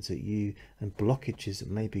situations that and blockages that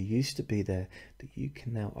maybe used to be there that you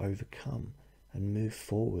can now overcome and move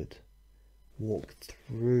forward. Walk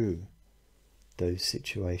through those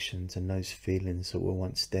situations and those feelings that were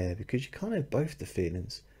once there, because you can't have both the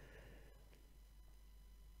feelings.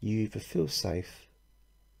 You either feel safe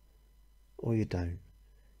or you don't.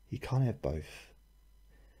 You can't have both.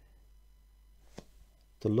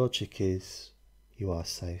 The logic is you are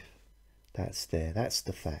safe. That's there. That's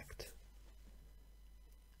the fact.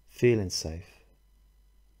 Feeling safe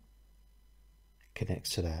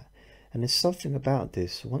connects to that. And there's something about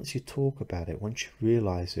this, once you talk about it, once you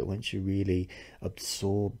realize it, once you really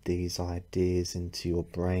absorb these ideas into your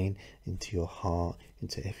brain, into your heart,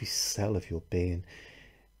 into every cell of your being,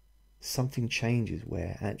 something changes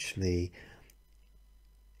where actually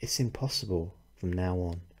it's impossible from now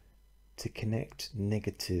on to connect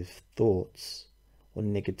negative thoughts or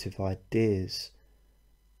negative ideas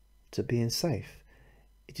to being safe.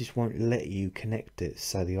 It just won't let you connect it.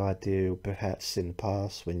 So the idea, perhaps in the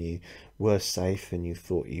past when you were safe and you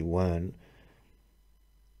thought you weren't,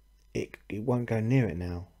 it won't go near it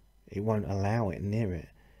now. It won't allow it near it.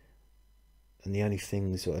 And the only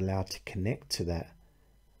things that are allowed to connect to that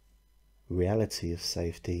reality of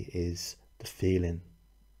safety is the feeling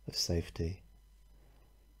of safety.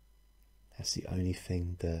 That's the only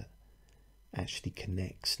thing that actually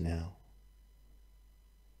connects now.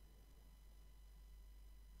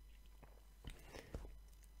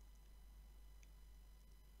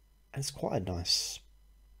 And it's quite a nice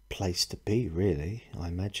place to be, really, I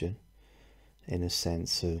imagine, in a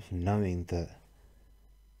sense of knowing that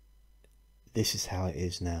this is how it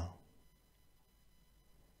is now.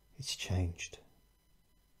 It's changed.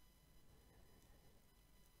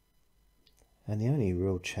 And the only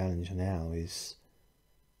real challenge now is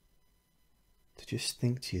to just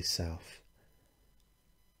think to yourself,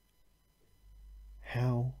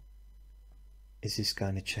 how is this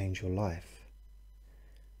going to change your life?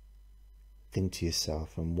 Think to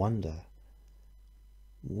yourself and wonder,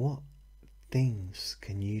 what things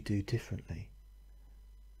can you do differently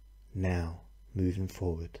now, moving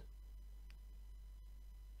forward?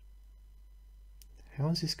 How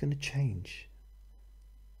is this going to change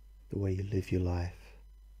the way you live your life?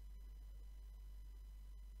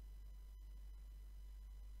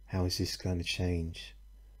 How is this going to change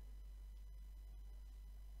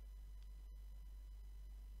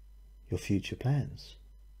your future plans?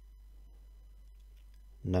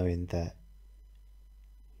 Knowing that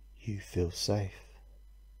you feel safe.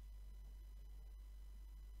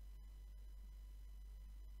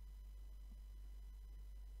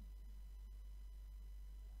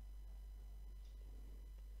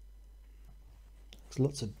 There's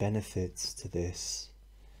lots of benefits to this,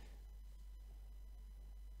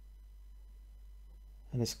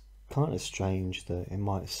 and it's kind of strange that it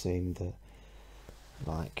might seem that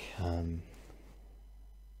like I'm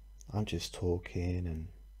just talking and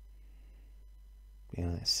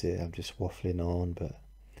that's it, I'm just waffling on, but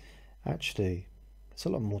actually there's a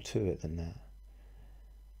lot more to it than that.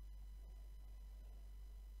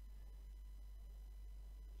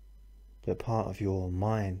 That part of your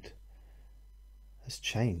mind has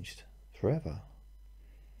changed forever,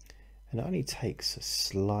 and it only takes a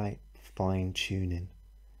slight fine tuning,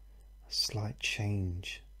 a slight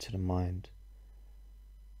change to the mind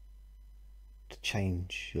to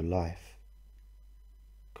change your life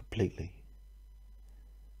completely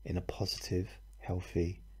in a positive,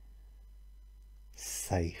 healthy,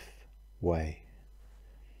 safe way.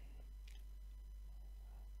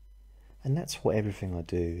 And that's what everything I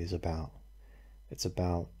do is about. It's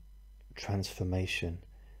about transformation,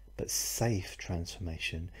 but safe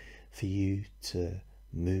transformation, for you to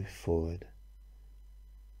move forward,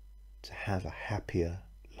 to have a happier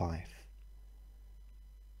life,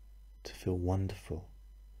 to feel wonderful,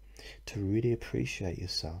 to really appreciate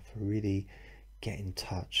yourself, really get in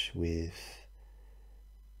touch with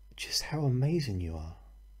just how amazing you are.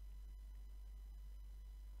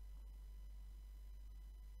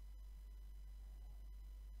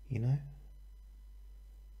 You know,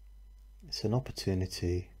 it's an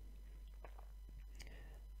opportunity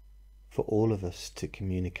for all of us to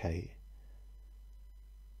communicate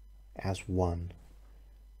as one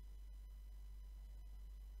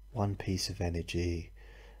piece of energy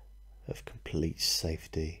of complete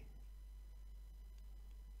safety,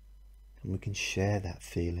 and we can share that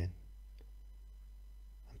feeling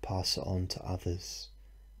and pass it on to others.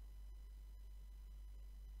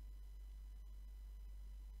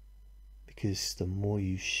 Because the more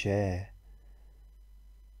you share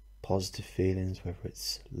positive feelings, whether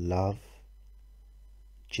it's love,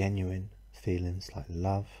 genuine feelings like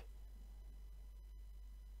love,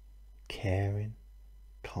 caring,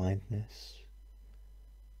 kindness,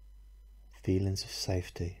 feelings of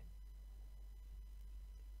safety,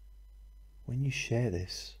 when you share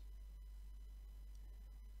this,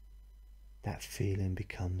 that feeling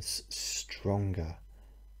becomes stronger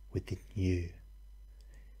within you.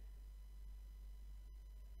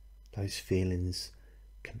 Those feelings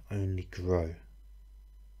can only grow,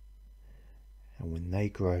 and when they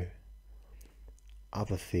grow,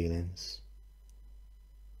 other feelings,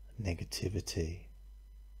 negativity,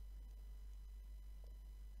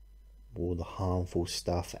 all the harmful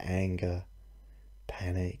stuff, anger,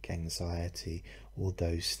 panic, anxiety, all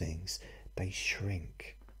those things, they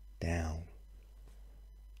shrink down.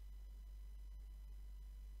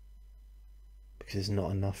 Because there's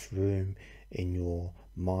not enough room in your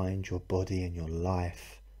mind, your body, and your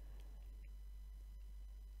life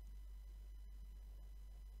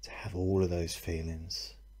to have all of those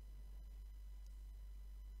feelings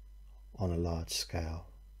on a large scale.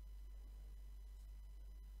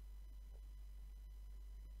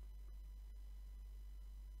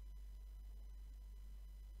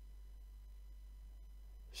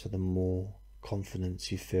 So the more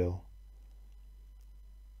confidence you feel,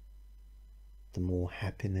 the more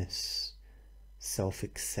happiness,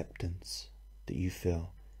 self-acceptance that you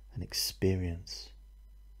feel and experience,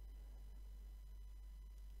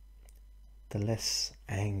 the less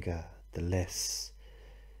anger, the less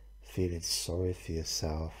feeling sorry for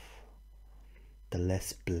yourself, the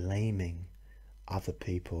less blaming other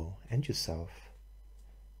people and yourself.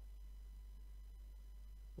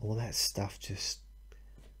 All that stuff just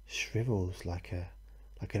shrivels like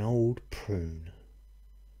an old prune.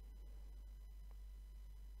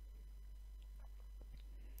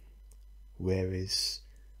 Whereas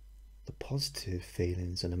the positive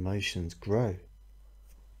feelings and emotions grow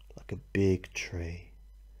like a big tree,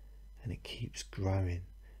 and it keeps growing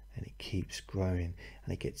and it keeps growing,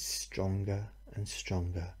 and it gets stronger and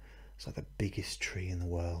stronger. It's like the biggest tree in the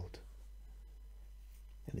world,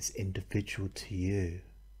 and it's individual to you.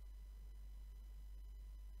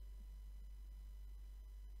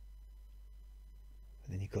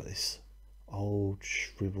 And then you've got this old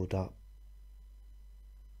shriveled up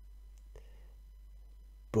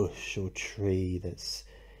bush or tree that's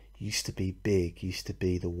used to be big, used to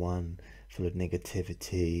be the one full of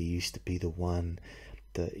negativity, used to be the one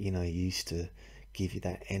that, you know, used to give you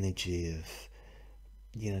that energy of,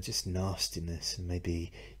 you know, just nastiness, and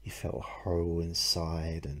maybe you felt horrible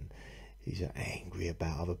inside, and you're angry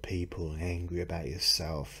about other people, angry about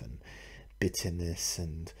yourself, and bitterness,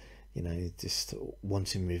 and, you know, just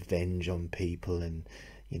wanting revenge on people, and,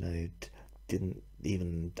 you know, didn't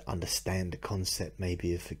even understand the concept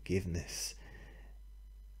maybe of forgiveness.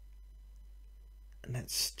 And that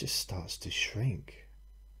just starts to shrink.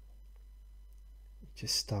 It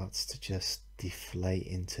just starts to just deflate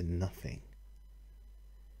into nothing,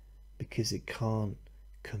 because it can't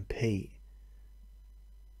compete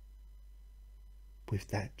with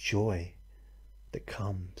that joy that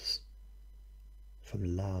comes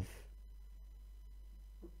from love.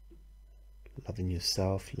 Loving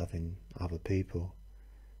yourself, loving other people,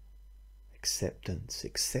 acceptance,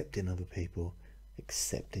 accepting other people,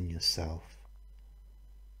 accepting yourself,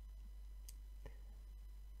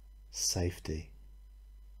 safety,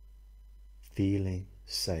 feeling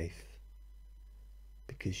safe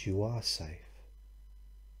because you are safe.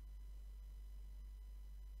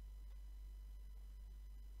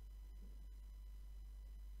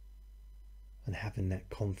 And having that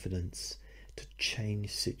confidence to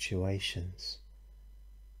change situations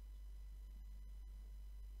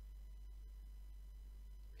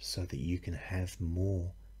so that you can have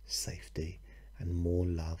more safety and more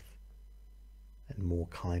love and more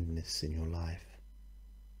kindness in your life,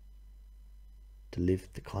 to live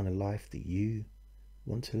the kind of life that you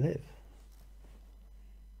want to live.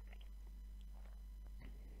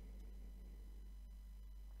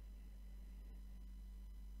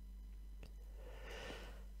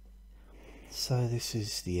 So this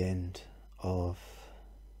is the end of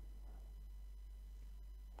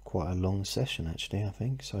quite a long session, actually. I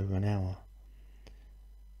think it's over an hour.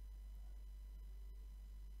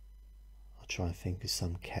 I'll try and think of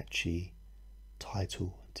some catchy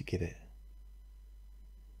title to give it.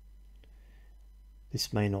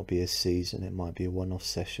 This may not be a season, it might be a one-off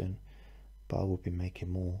session, but I will be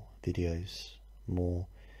making more videos, more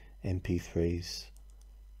MP3s.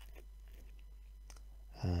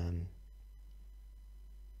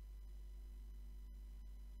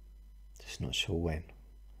 Just not sure when,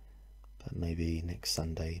 but maybe next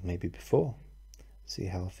Sunday, maybe before. See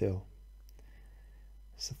how I feel.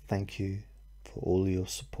 So thank you for all your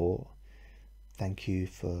support. Thank you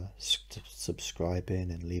for subscribing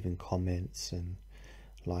and leaving comments and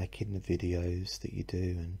liking the videos that you do,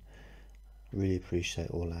 and really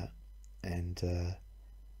appreciate all that. And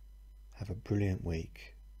have a brilliant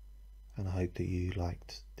week, and I hope that you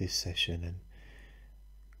liked this session and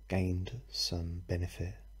gained some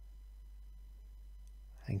benefit,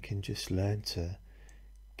 and can just learn to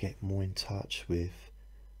get more in touch with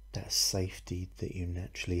that safety that you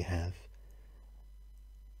naturally have,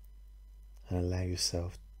 and allow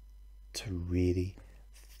yourself to really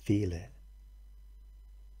feel it,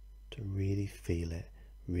 really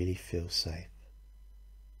feel safe.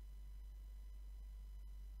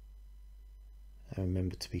 And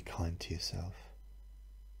remember to be kind to yourself.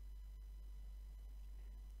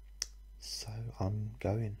 So I'm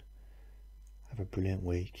going. a brilliant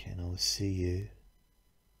week, and I'll see you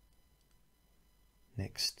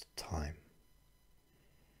next time.